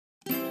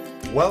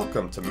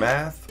Welcome to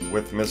Math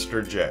with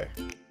Mr. J.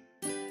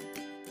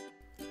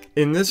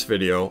 In this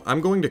video,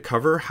 I'm going to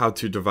cover how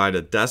to divide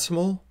a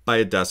decimal by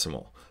a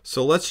decimal.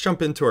 So let's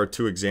jump into our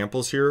two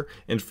examples here.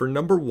 And for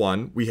number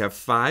one, we have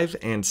 5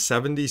 and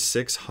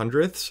 76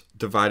 hundredths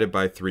divided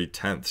by 3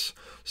 tenths.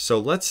 So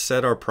let's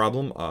set our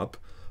problem up.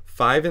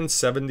 5 and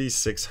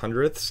 76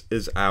 hundredths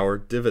is our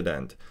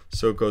dividend.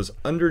 So it goes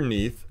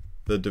underneath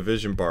the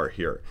division bar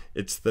here.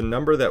 It's the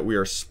number that we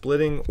are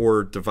splitting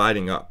or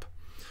dividing up.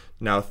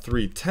 Now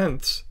 3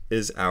 tenths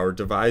is our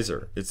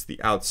divisor. It's the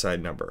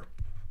outside number.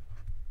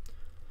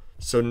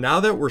 So now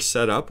that we're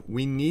set up,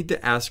 we need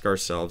to ask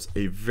ourselves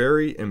a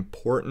very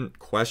important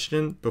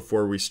question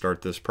before we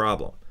start this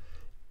problem.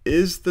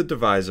 Is the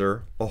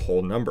divisor a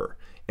whole number?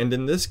 And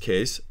in this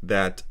case,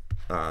 that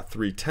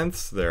 3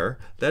 tenths there,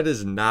 that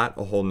is not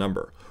a whole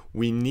number.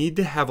 We need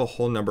to have a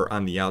whole number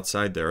on the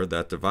outside there,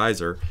 that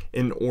divisor,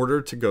 in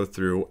order to go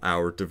through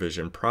our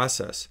division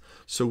process.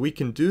 So we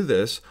can do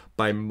this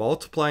by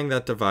multiplying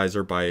that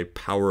divisor by a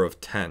power of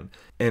 10,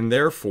 and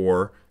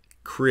therefore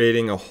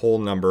creating a whole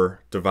number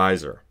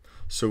divisor.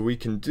 So we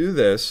can do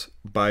this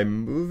by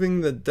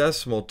moving the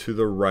decimal to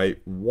the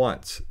right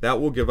once. That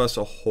will give us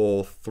a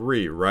whole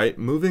 3, right?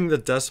 Moving the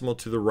decimal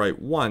to the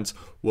right once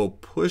will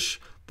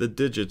push the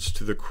digits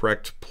to the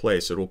correct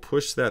place. It will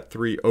push that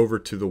 3 over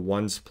to the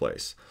ones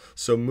place.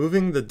 So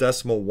moving the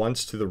decimal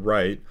once to the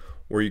right,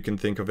 or you can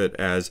think of it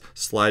as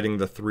sliding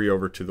the 3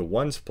 over to the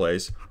ones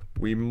place,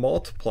 we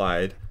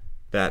multiplied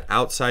that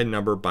outside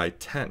number by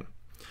 10.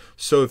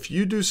 So if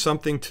you do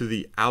something to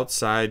the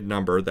outside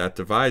number, that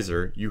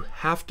divisor, you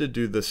have to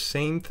do the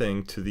same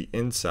thing to the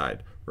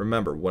inside.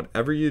 Remember,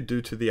 whatever you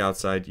do to the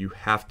outside, you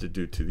have to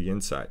do to the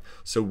inside.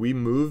 So we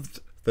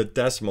moved the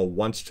decimal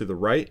once to the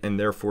right and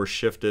therefore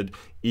shifted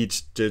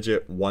each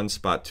digit one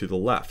spot to the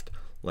left.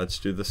 Let's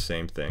do the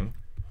same thing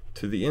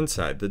to the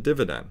inside, the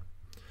dividend.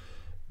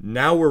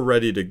 Now we're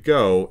ready to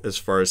go as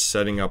far as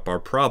setting up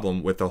our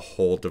problem with a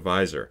whole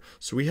divisor.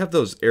 So we have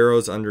those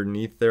arrows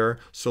underneath there.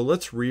 So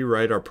let's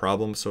rewrite our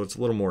problem so it's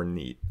a little more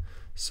neat.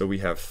 So we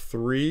have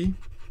 3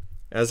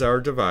 as our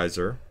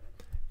divisor,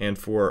 and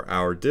for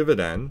our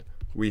dividend,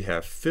 we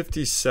have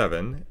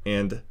 57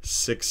 and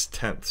 6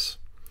 tenths.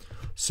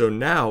 So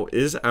now,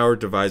 is our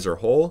divisor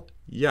whole?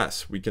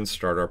 Yes, we can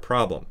start our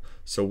problem.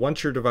 So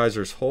once your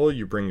divisor is whole,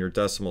 you bring your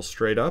decimal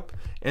straight up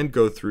and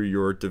go through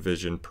your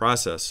division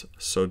process.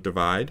 So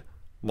divide,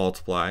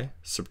 multiply,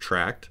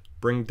 subtract,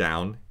 bring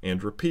down,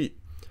 and repeat.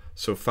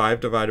 So 5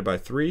 divided by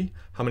 3,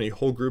 how many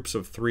whole groups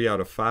of 3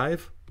 out of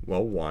 5?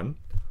 Well, 1.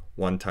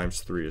 1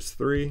 times 3 is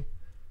 3.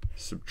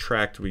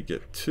 Subtract, we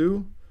get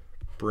 2.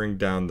 Bring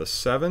down the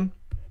 7.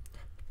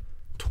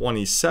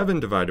 27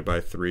 divided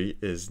by 3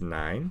 is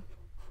 9.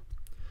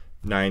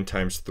 9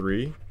 times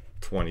 3,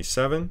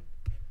 27.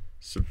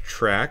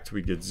 Subtract,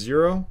 we get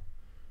 0.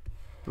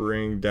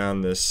 Bring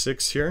down this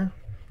 6 here.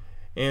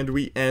 And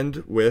we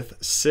end with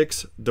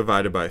 6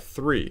 divided by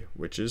 3,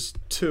 which is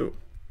 2.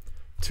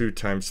 2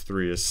 times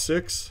 3 is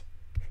 6.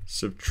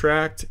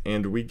 Subtract,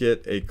 and we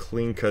get a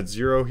clean cut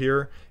 0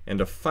 here, and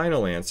a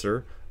final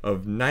answer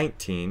of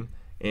 19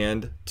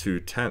 and 2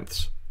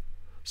 tenths.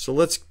 So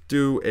let's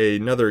do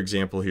another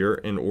example here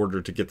in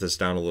order to get this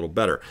down a little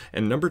better.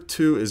 And number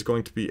 2 is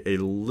going to be a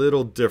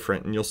little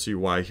different, and you'll see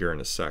why here in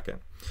a second.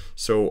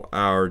 So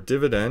our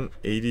dividend,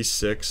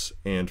 86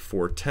 and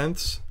 4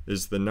 tenths,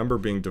 is the number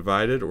being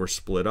divided or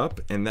split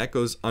up, and that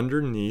goes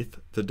underneath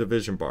the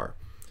division bar.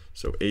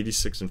 So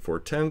 86 and 4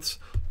 tenths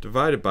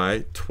divided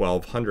by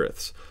 12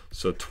 hundredths.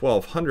 So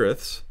 12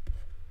 hundredths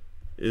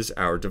is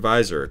our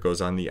divisor. It goes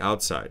on the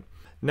outside.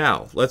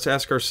 Now, let's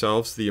ask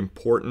ourselves the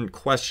important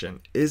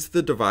question. Is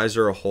the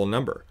divisor a whole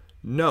number?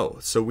 No,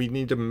 so we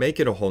need to make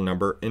it a whole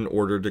number in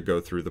order to go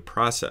through the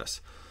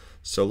process.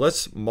 So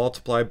let's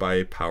multiply by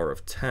a power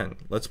of 10.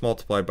 Let's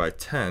multiply by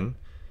 10,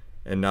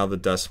 and now the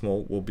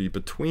decimal will be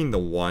between the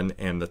 1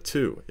 and the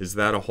 2. Is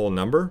that a whole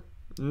number?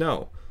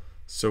 No.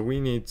 So we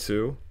need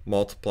to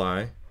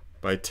multiply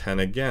by 10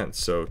 again.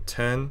 So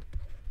 10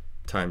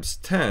 times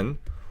 10.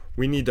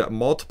 We need to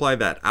multiply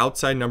that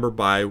outside number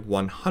by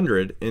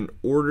 100 in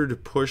order to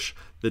push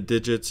the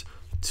digits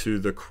to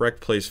the correct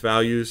place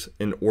values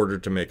in order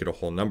to make it a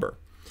whole number.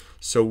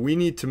 So we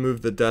need to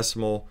move the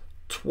decimal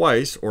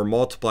twice, or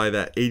multiply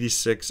that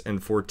 86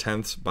 and 4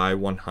 tenths by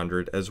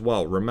 100 as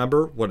well.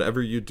 Remember,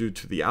 whatever you do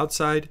to the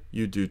outside,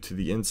 you do to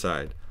the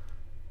inside.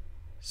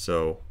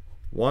 So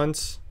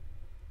once,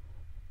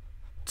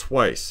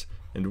 twice,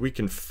 and we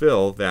can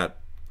fill that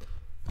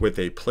with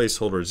a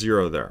placeholder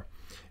 0 there.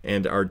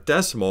 And our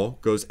decimal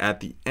goes at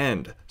the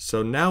end.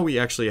 So now we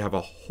actually have a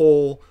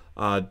whole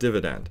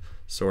dividend.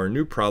 So our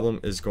new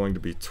problem is going to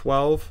be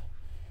 12,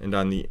 and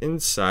on the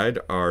inside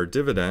our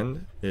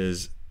dividend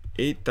is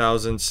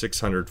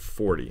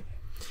 8,640,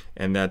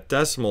 and that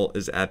decimal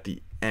is at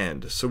the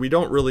end. So we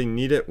don't really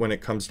need it when it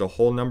comes to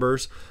whole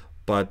numbers,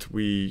 but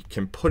we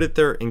can put it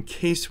there in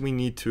case we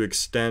need to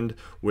extend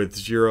with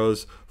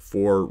zeros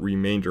for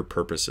remainder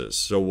purposes.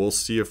 So we'll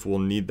see if we'll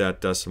need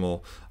that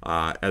decimal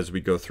as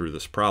we go through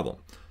this problem.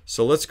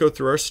 So let's go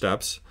through our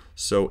steps.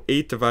 So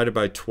 8 divided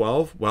by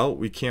 12, well,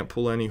 we can't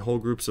pull any whole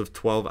groups of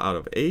 12 out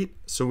of 8,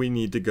 so we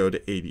need to go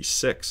to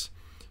 86.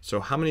 So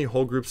how many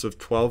whole groups of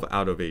 12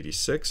 out of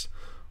 86?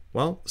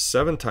 Well,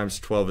 7 times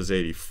 12 is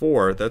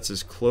 84. That's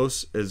as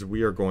close as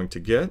we are going to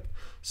get.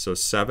 So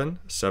 7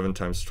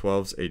 times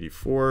 12 is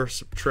 84.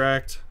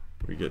 Subtract,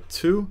 we get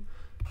 2.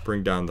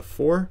 Bring down the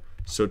 4.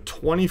 So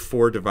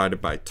 24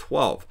 divided by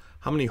 12.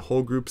 How many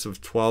whole groups of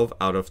 12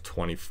 out of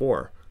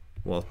 24?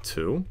 Well,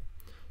 2.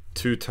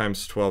 2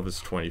 times 12 is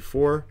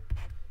 24.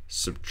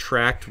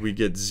 Subtract, we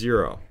get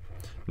 0.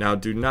 Now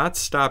do not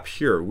stop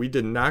here. We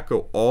did not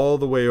go all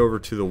the way over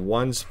to the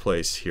ones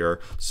place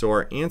here, so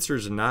our answer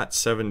is not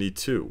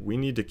 72. We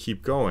need to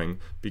keep going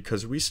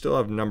because we still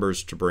have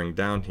numbers to bring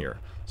down here.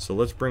 So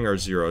let's bring our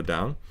 0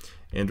 down,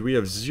 and we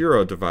have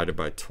 0 divided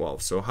by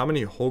 12. So how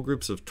many whole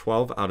groups of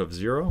 12 out of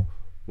 0?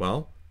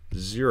 Well,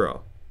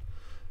 0.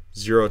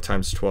 0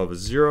 times 12 is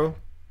 0.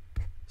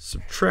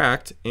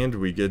 Subtract, and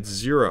we get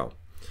 0.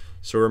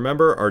 So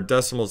remember, our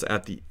decimal's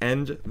at the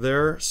end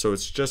there, so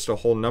it's just a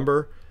whole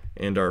number,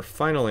 and our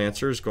final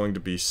answer is going to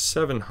be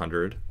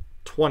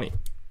 720.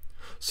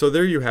 So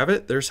there you have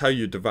it. There's how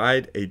you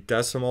divide a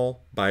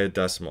decimal by a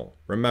decimal.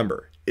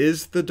 Remember,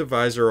 is the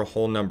divisor a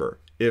whole number?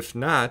 If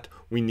not,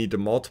 we need to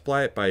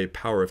multiply it by a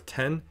power of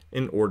 10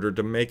 in order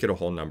to make it a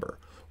whole number.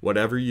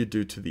 Whatever you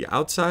do to the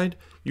outside,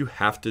 you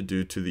have to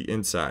do to the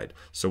inside.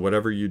 So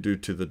whatever you do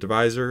to the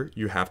divisor,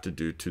 you have to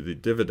do to the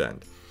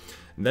dividend.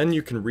 And then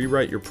you can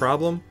rewrite your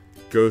problem,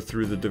 go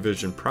through the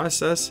division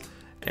process,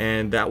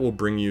 and that will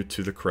bring you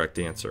to the correct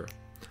answer.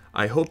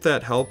 I hope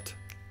that helped.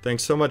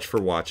 Thanks so much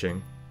for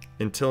watching.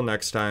 Until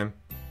next time,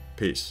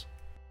 peace.